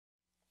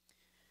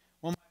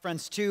Well, my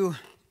friends, two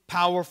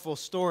powerful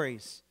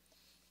stories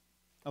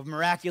of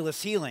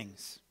miraculous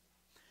healings.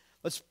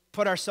 Let's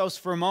put ourselves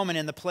for a moment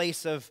in the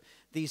place of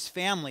these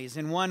families.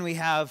 In one, we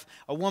have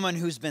a woman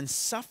who's been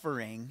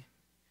suffering,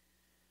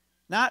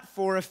 not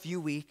for a few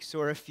weeks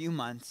or a few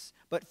months,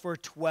 but for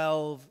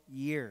 12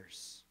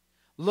 years,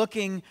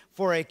 looking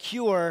for a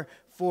cure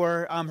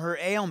for her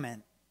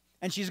ailment.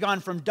 And she's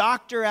gone from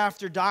doctor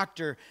after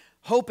doctor,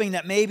 hoping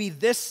that maybe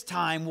this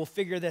time we'll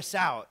figure this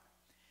out.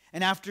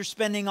 And after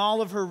spending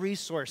all of her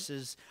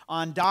resources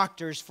on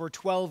doctors for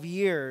 12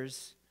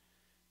 years,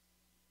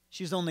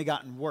 she's only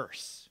gotten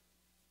worse.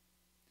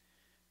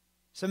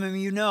 Some of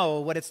you know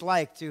what it's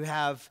like to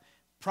have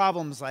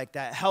problems like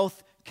that,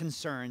 health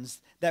concerns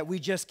that we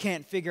just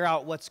can't figure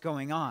out what's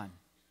going on.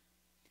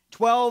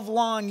 12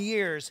 long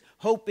years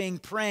hoping,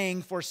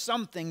 praying for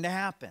something to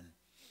happen.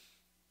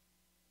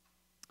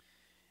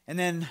 And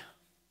then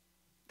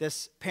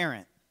this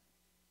parent,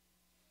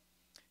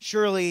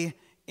 surely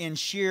in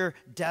sheer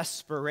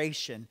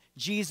desperation,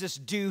 Jesus,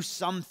 do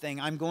something.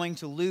 I'm going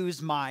to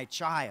lose my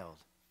child.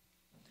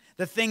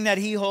 The thing that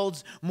he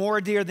holds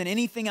more dear than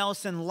anything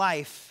else in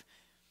life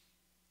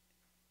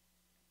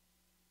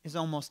is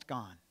almost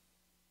gone.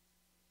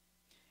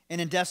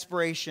 And in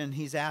desperation,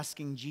 he's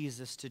asking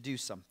Jesus to do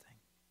something.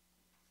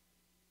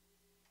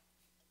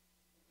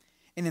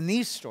 And in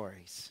these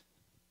stories,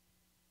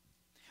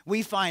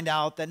 we find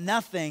out that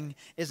nothing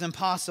is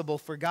impossible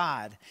for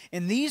God.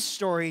 In these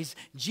stories,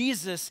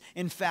 Jesus,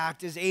 in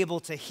fact, is able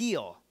to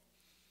heal.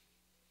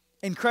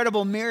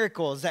 Incredible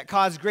miracles that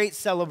cause great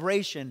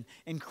celebration.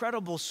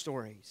 Incredible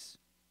stories.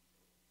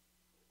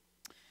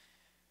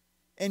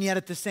 And yet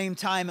at the same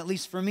time, at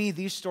least for me,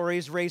 these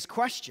stories raise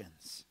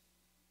questions.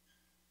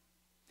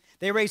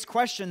 They raise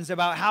questions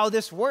about how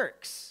this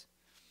works.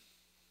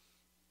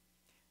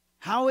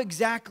 How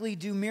exactly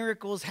do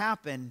miracles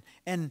happen?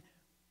 And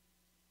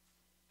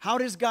how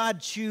does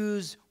God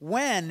choose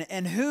when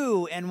and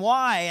who and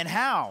why and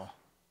how?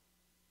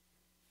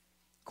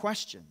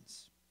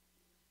 Questions.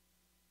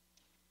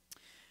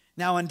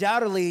 Now,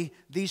 undoubtedly,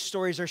 these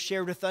stories are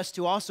shared with us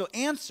to also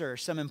answer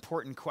some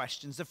important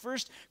questions. The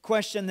first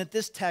question that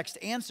this text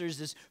answers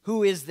is,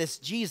 who is this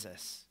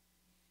Jesus?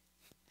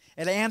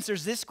 It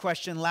answers this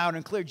question loud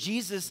and clear.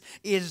 Jesus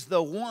is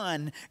the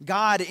one,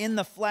 God in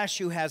the flesh,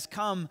 who has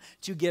come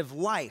to give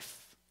life.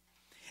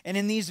 And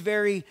in these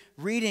very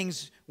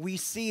readings, we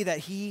see that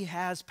he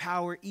has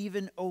power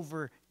even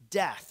over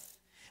death.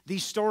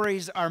 These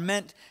stories are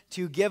meant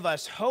to give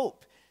us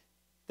hope.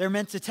 They're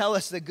meant to tell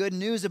us the good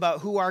news about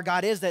who our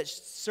God is, that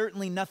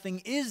certainly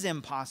nothing is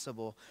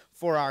impossible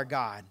for our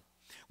God.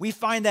 We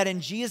find that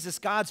in Jesus,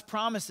 God's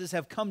promises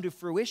have come to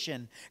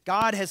fruition.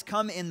 God has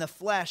come in the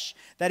flesh,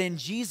 that in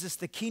Jesus,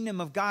 the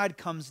kingdom of God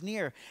comes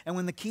near. And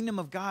when the kingdom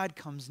of God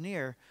comes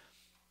near,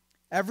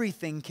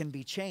 everything can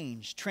be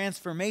changed.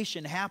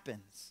 Transformation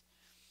happens.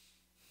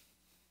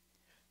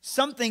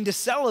 Something to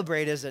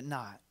celebrate, is it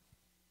not?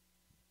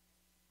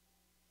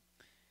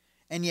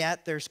 And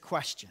yet, there's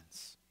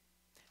questions.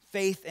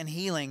 Faith and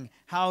healing,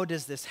 how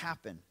does this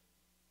happen?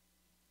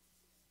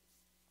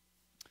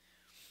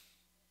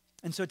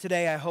 And so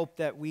today, I hope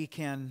that we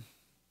can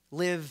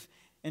live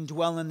and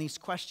dwell in these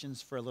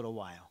questions for a little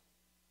while.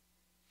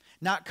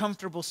 Not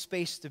comfortable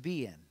space to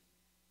be in,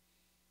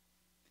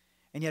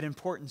 and yet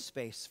important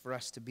space for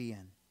us to be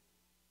in.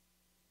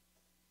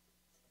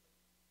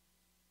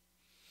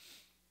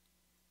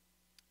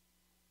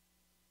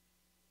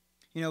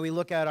 You know, we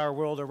look at our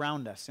world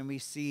around us and we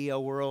see a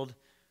world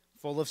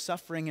full of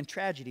suffering and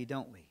tragedy,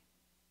 don't we?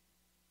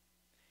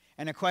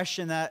 And a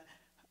question that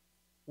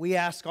we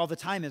ask all the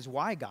time is,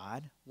 why,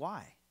 God?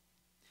 Why?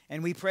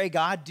 And we pray,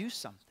 God, do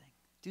something.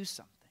 Do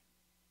something.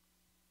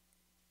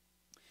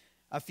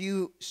 A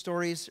few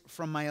stories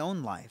from my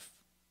own life.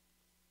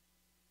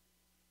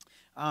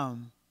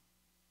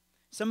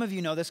 Some of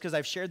you know this because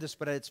I've shared this,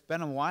 but it's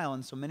been a while,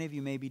 and so many of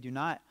you maybe do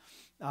not.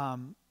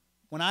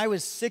 When I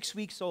was 6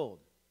 weeks old,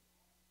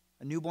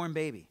 a newborn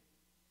baby,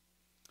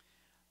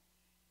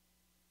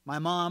 my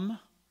mom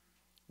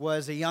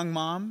was a young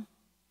mom,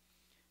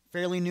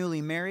 fairly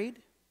newly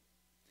married.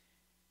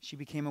 She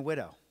became a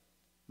widow.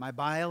 My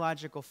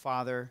biological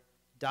father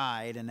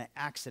died in an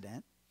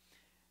accident.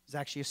 It was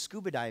actually a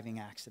scuba diving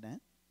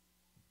accident.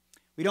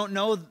 We don't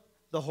know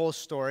the whole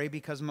story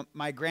because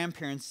my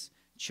grandparents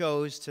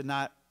chose to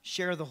not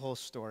share the whole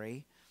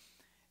story.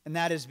 And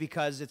that is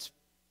because it's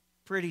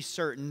pretty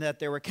certain that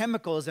there were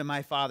chemicals in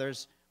my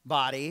father's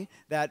body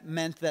that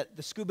meant that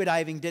the scuba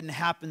diving didn't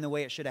happen the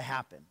way it should have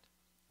happened.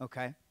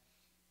 Okay?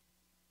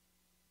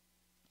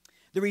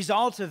 The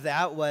result of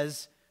that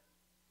was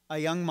a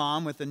young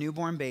mom with a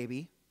newborn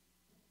baby,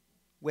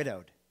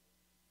 widowed.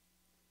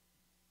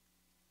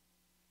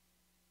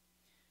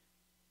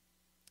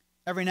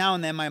 Every now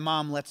and then, my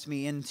mom lets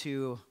me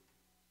into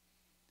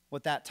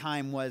what that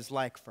time was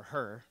like for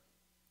her.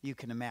 You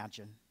can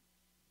imagine.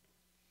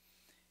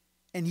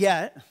 And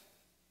yet,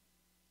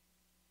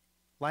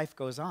 life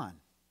goes on.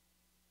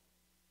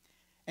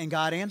 And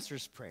God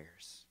answers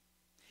prayers.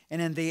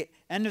 And in the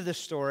end of the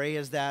story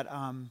is that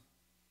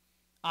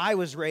I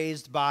was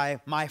raised by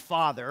my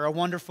father, a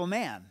wonderful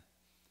man,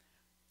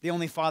 the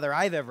only father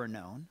I've ever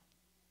known.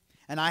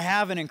 And I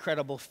have an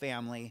incredible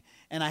family,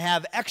 and I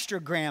have extra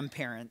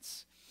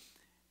grandparents.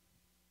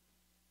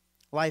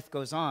 Life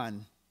goes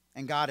on,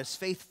 and God is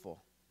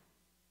faithful,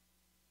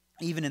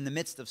 even in the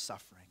midst of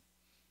suffering.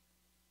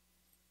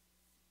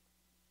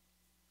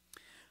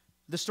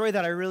 The story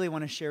that I really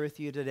want to share with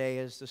you today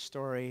is the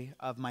story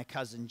of my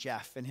cousin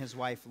Jeff and his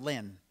wife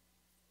Lynn.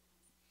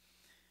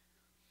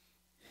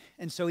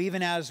 And so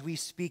even as we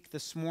speak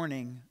this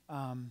morning,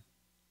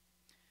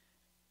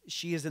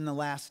 she is in the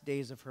last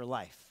days of her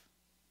life.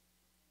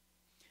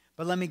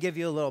 But let me give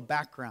you a little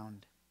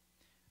background.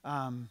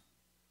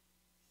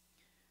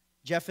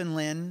 Jeff and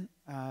Lynn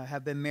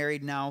have been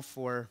married now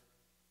for,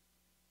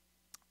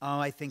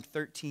 I think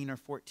 13 or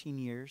 14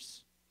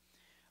 years.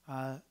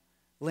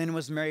 Lynn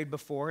was married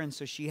before, and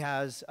so she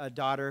has a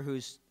daughter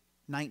who's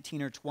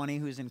 19 or 20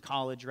 who's in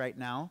college right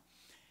now.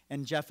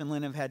 And Jeff and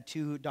Lynn have had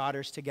two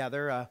daughters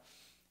together, a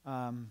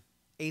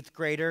 8th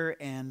grader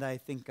and I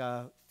think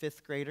a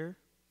 5th grader.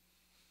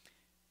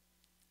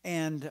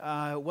 And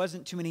it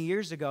wasn't too many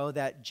years ago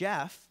that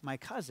Jeff, my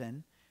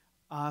cousin,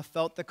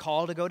 felt the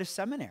call to go to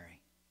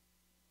seminary.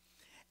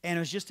 And it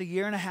was just a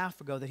year and a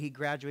half ago that he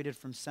graduated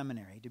from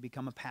seminary to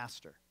become a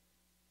pastor.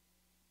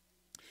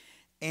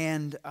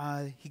 And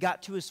he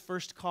got to his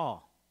first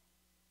call.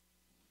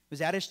 He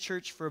was at his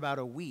church for about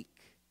a week.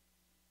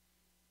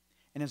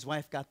 And his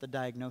wife got the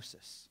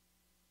diagnosis.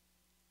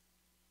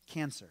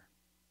 Cancer.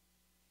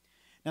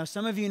 Now,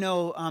 some of you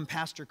know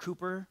Pastor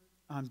Cooper,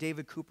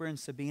 David Cooper and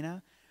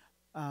Sabina.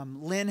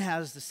 Lynn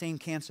has the same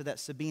cancer that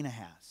Sabina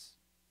has.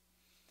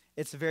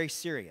 It's very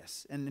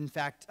serious. And in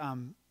fact,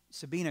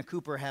 Sabina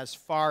Cooper has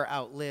far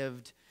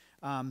outlived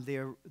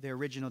the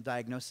original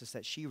diagnosis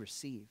that she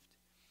received.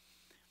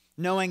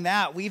 Knowing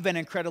that, we've been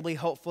incredibly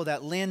hopeful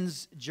that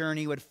Lynn's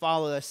journey would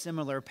follow a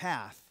similar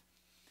path.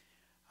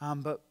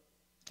 But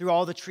through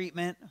all the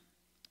treatment,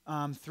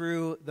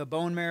 through the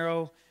bone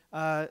marrow,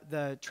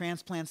 the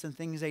transplants and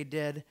things they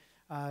did,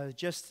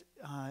 just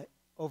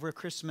over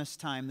Christmas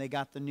time, they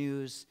got the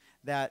news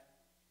that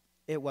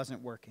it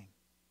wasn't working.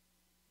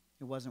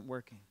 It wasn't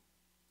working.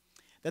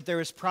 That there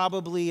was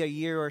probably a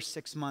year or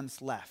 6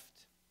 months left.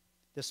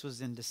 This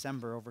was in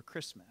December over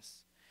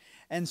Christmas.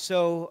 And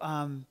so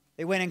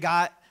they went and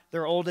got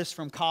their oldest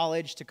from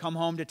college to come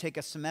home to take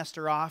a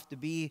semester off to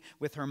be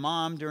with her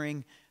mom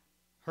during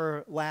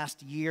her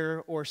last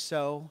year or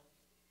so.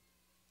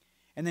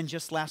 And then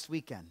just last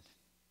weekend,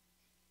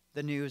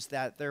 the news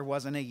that there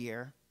wasn't a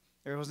year,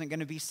 there wasn't going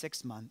to be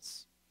 6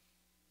 months.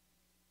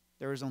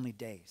 There was only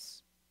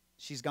days.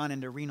 She's gone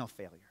into renal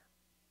failure.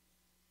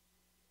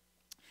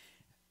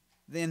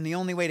 Then the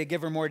only way to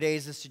give her more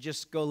days is to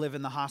just go live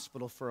in the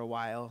hospital for a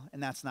while,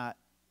 and that's not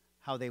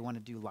how they want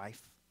to do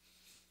life.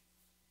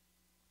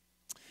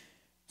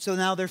 So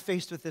now they're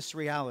faced with this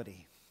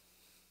reality.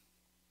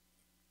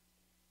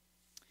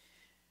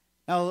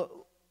 Now,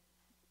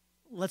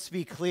 let's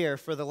be clear,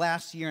 for the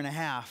last year and a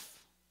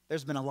half,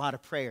 there's been a lot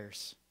of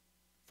prayers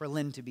for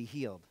Lynn to be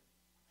healed.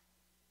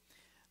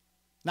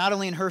 Not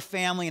only in her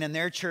family and in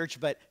their church,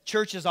 but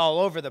churches all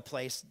over the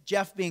place.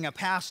 Jeff being a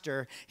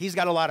pastor, he's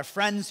got a lot of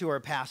friends who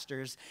are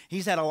pastors.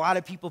 He's had a lot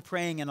of people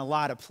praying in a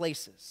lot of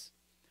places,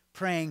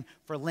 praying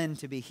for Lynn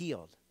to be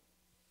healed.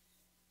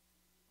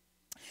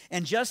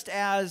 And just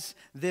as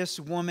this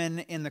woman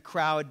in the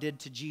crowd did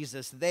to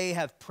Jesus, they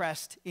have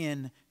pressed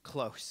in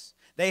close.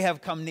 They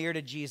have come near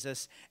to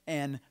Jesus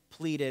and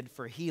pleaded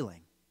for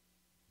healing.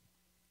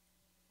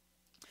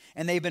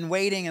 And they've been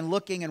waiting and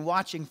looking and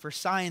watching for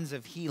signs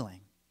of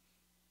healing.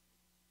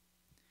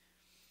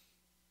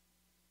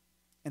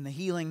 And the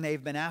healing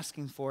they've been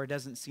asking for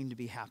doesn't seem to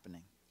be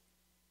happening.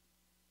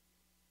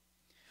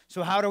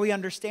 So how do we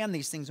understand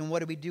these things and what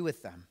do we do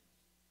with them?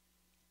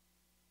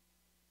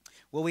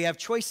 Well, we have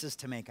choices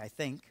to make, I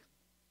think.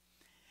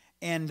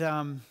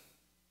 And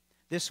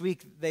this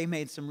week they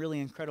made some really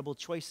incredible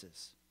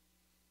choices.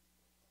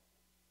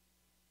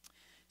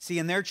 See,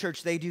 in their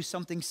church, they do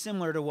something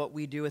similar to what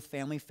we do with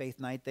Family Faith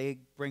Night.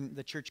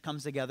 The church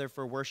comes together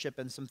for worship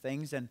and some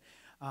things, and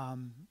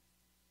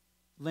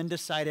Lynn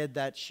decided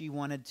that she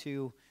wanted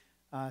to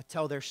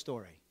tell their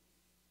story.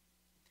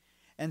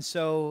 And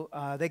so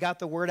they got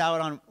the word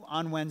out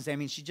on Wednesday. I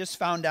mean, she just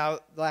found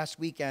out last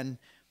weekend,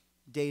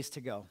 days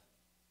to go.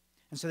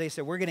 And so they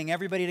said, we're getting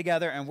everybody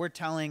together and we're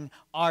telling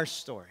our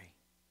story.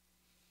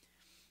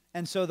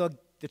 And so the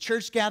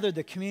church gathered,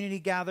 the community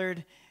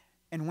gathered,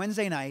 and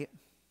Wednesday night,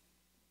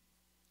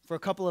 for a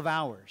couple of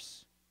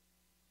hours,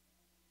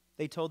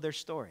 they told their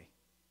story.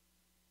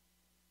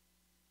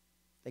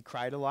 They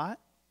cried a lot.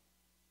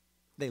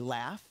 They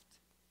laughed.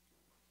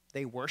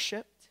 They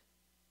worshiped.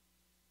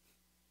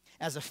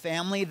 As a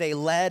family, they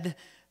led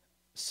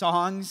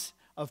songs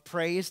of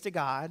praise to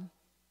God.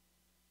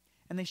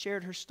 And they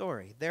shared her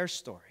story, their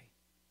story.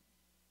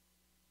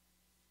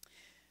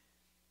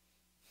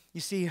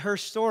 You see, her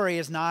story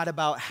is not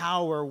about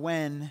how or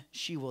when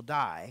she will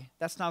die.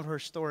 That's not what her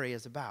story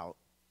is about.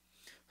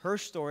 Her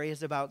story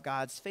is about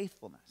God's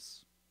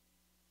faithfulness.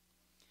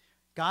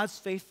 God's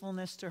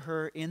faithfulness to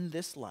her in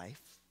this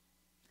life,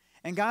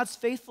 and God's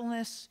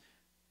faithfulness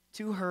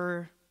to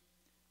her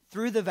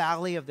through the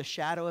valley of the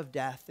shadow of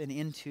death and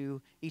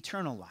into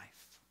eternal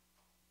life.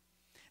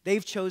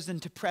 They've chosen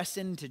to press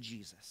into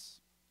Jesus,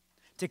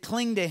 to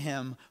cling to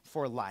him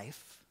for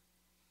life,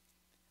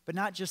 but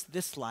not just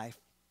this life,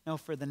 no,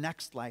 for the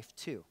next life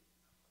too.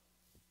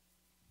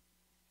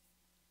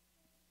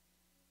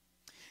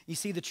 You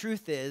see, the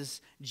truth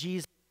is,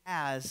 Jesus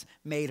has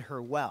made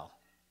her well.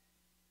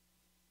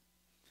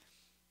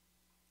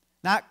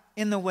 Not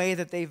in the way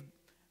that they've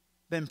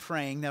been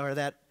praying, or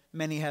that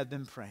many have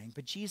been praying,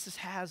 but Jesus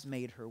has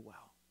made her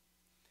well.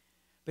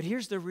 But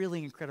here's the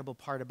really incredible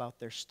part about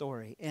their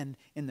story and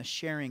in the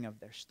sharing of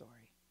their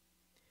story.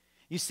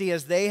 You see,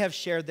 as they have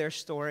shared their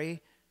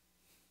story,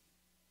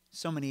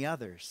 so many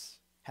others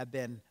have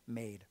been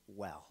made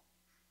well.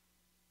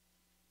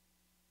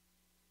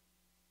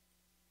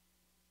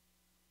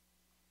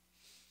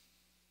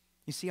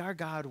 You see, our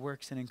God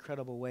works in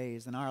incredible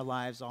ways in our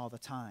lives all the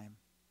time.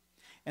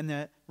 And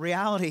the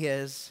reality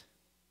is,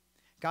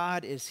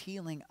 God is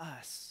healing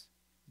us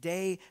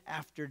day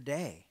after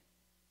day.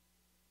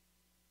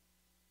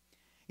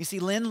 You see,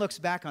 Lynn looks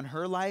back on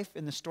her life,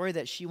 and the story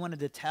that she wanted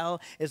to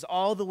tell is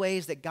all the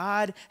ways that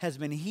God has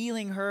been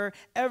healing her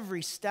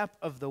every step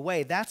of the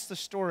way. That's the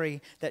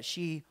story that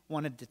she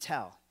wanted to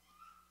tell.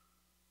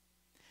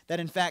 That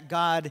in fact,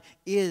 God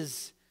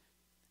is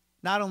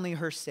not only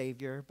her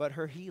Savior, but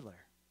her healer.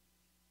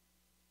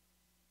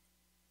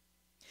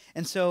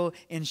 And so,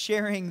 in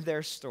sharing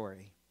their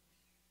story,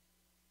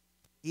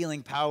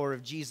 healing power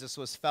of Jesus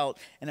was felt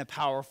in a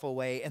powerful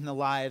way in the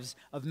lives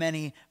of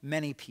many,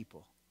 many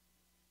people.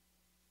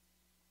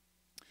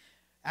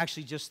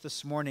 Actually, just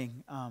this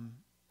morning,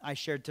 I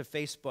shared to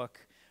Facebook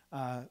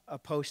a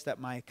post that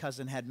my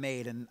cousin had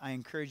made, and I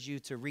encourage you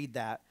to read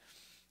that.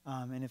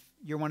 And if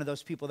you're one of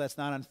those people that's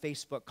not on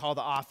Facebook, call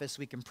the office.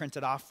 We can print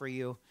it off for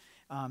you,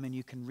 and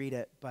you can read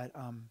it. But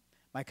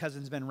my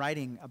cousin's been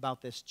writing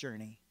about this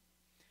journey.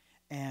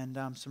 And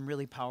some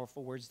really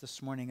powerful words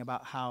this morning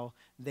about how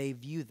they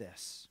view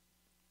this.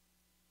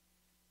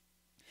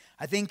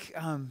 I think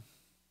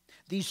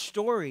these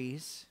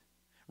stories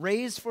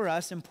raise for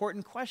us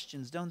important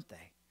questions, don't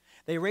they?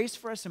 They raise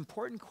for us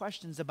important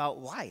questions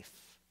about life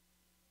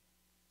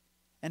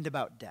and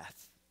about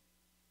death.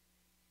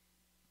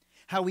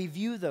 How we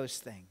view those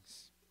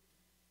things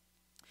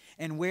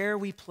and where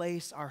we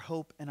place our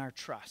hope and our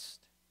trust.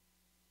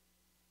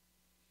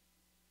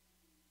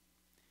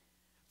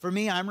 For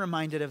me, I'm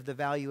reminded of the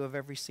value of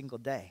every single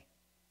day.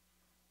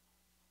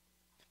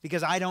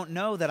 Because I don't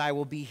know that I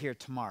will be here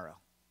tomorrow.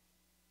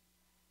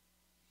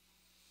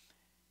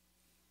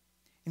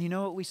 And you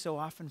know what we so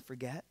often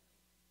forget?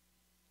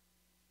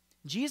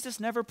 Jesus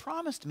never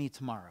promised me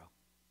tomorrow.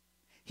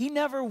 He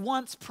never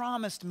once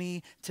promised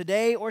me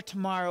today or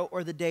tomorrow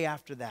or the day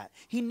after that.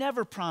 He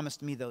never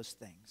promised me those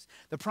things.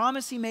 The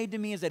promise he made to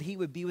me is that he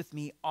would be with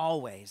me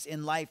always,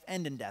 in life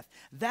and in death.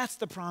 That's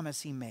the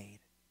promise he made.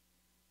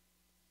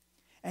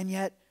 And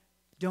yet,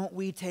 don't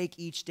we take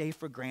each day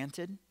for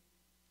granted?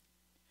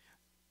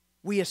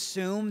 We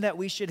assume that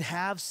we should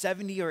have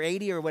 70 or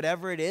 80 or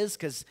whatever it is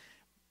because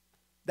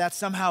that's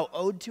somehow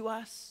owed to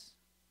us.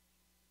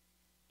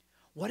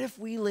 What if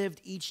we lived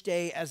each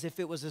day as if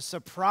it was a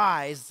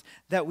surprise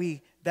that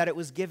it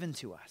was given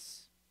to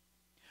us?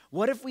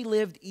 What if we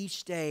lived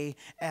each day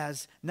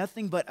as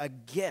nothing but a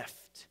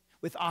gift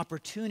with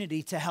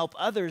opportunity to help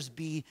others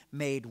be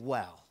made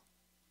well?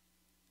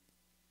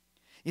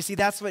 You see,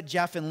 that's what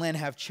Jeff and Lynn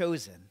have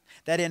chosen.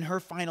 That in her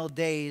final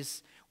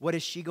days, what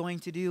is she going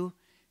to do?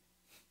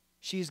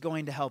 She's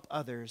going to help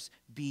others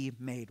be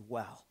made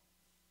well.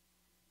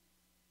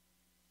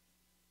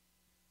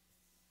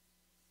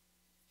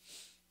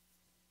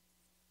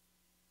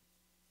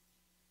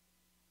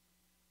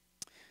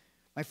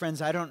 My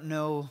friends, I don't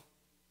know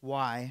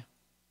why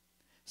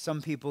some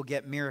people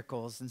get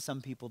miracles and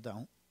some people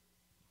don't.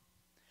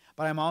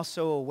 But I'm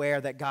also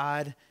aware that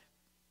God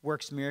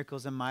works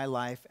miracles in my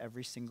life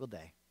every single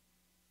day.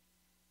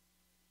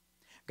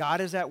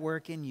 God is at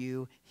work in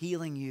you,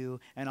 healing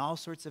you in all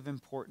sorts of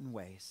important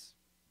ways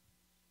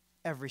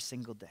every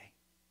single day.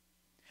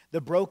 The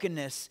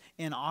brokenness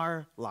in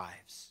our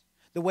lives,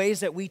 the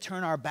ways that we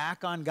turn our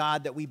back on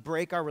God, that we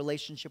break our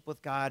relationship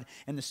with God,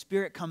 and the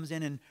Spirit comes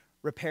in and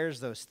repairs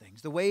those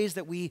things. The ways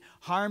that we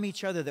harm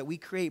each other, that we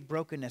create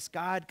brokenness,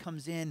 God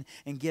comes in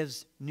and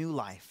gives new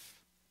life.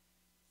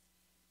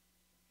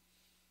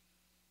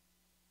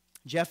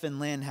 Jeff and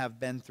Lynn have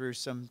been through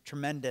some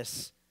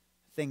tremendous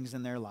things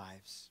in their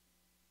lives.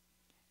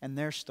 And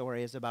their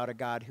story is about a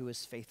God who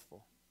is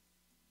faithful,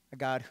 a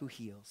God who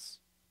heals.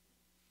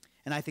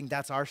 And I think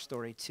that's our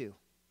story too.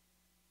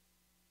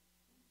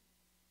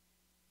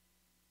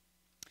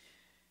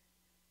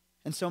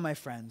 And so, my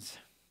friends,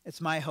 it's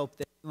my hope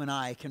that you and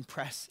I can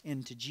press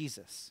into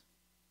Jesus.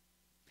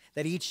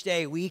 That each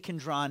day we can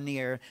draw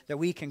near, that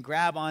we can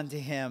grab onto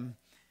him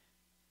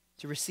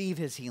to receive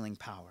his healing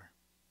power.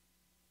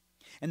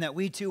 And that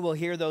we too will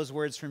hear those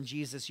words from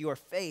Jesus, your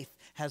faith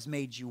has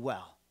made you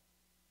well.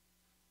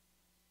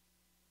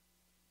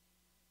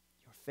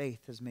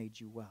 faith has made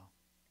you well.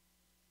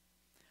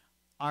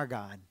 Our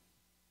God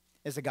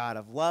is a God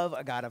of love,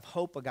 a God of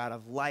hope, a God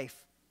of life.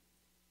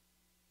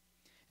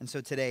 And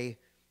so today,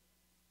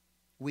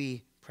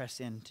 we press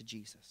into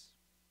Jesus.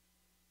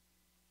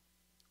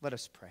 Let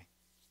us pray.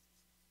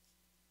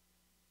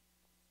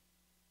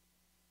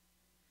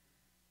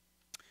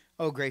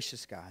 Oh,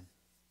 gracious God,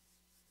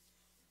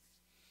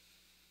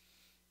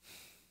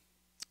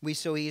 we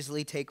so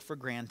easily take for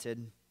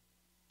granted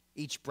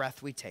each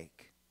breath we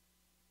take,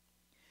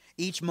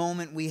 each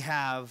moment we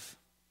have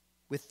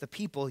with the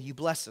people you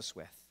bless us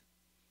with.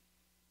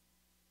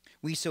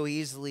 We so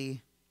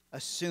easily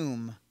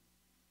assume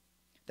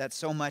that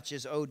so much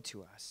is owed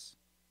to us.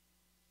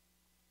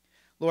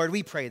 Lord,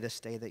 we pray this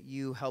day that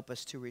you help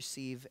us to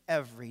receive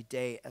every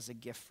day as a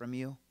gift from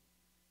you,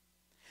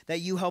 that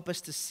you help us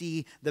to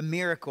see the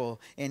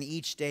miracle in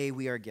each day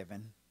we are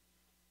given.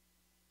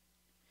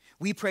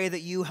 We pray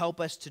that you help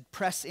us to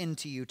press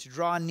into you, to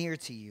draw near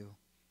to you.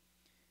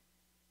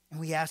 And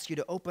we ask you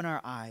to open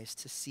our eyes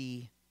to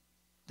see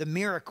the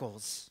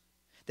miracles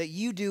that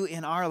you do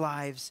in our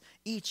lives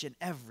each and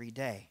every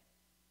day.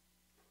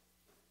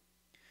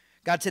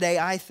 God, today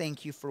I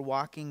thank you for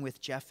walking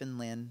with Jeff and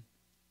Lynn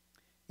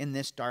in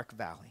this dark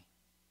valley.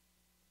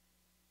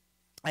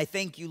 I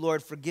thank you,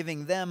 Lord, for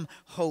giving them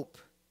hope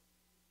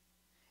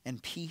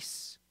and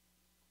peace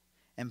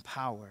and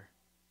power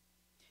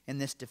in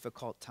this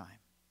difficult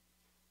time.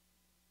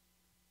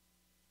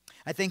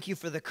 I thank you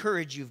for the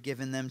courage you've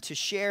given them to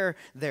share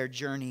their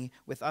journey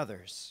with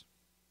others.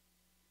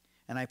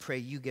 And I pray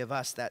you give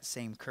us that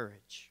same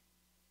courage.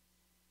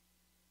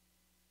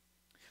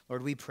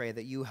 Lord, we pray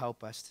that you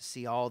help us to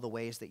see all the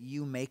ways that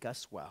you make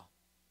us well.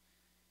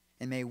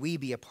 And may we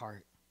be a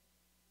part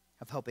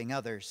of helping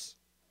others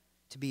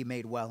to be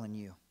made well in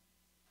you.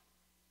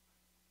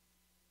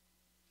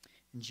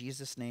 In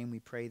Jesus' name we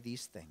pray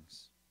these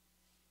things.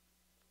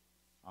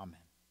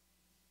 Amen.